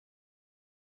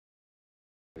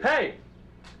Hey!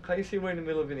 Can't you see we're in the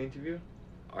middle of an interview?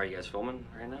 Are you guys filming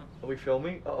right now? Are we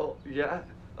filming? Oh, yeah.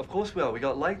 Of course we are. We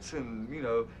got lights and, you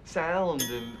know, sound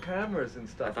and cameras and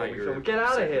stuff. I thought you were filming. Get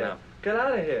out of here. up. Get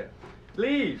out of here.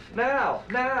 Leave. Now.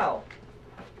 Now.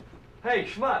 Hey,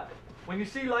 schmuck. When you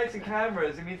see lights and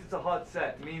cameras, it means it's a hot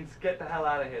set. It means get the hell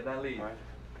out of here. Now leave. Right.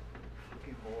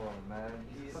 Fucking moron, man.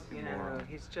 He's fucking moron.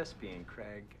 He's just being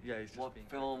Craig. Yeah, he's just What being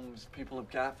films people have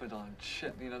gaffed on.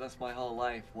 Shit, you know, that's my whole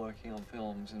life, working on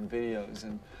films and videos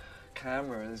and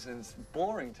cameras, and it's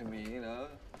boring to me, you know.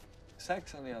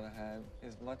 Sex, on the other hand,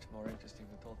 is much more interesting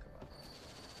to talk about.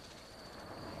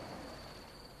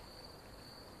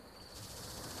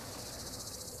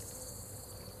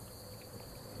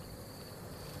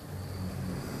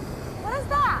 What is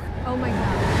that? Oh my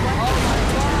god.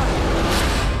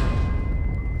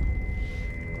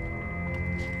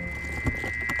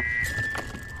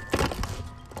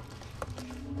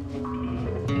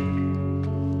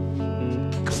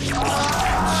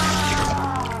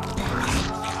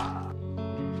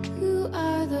 Who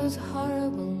are those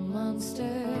horrible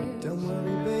monsters? Don't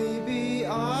worry, baby,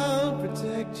 I'll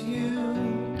protect you.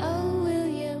 Oh,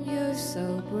 William, you're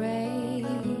so brave.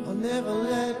 I'll never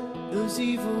let those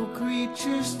evil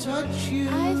creatures touch you.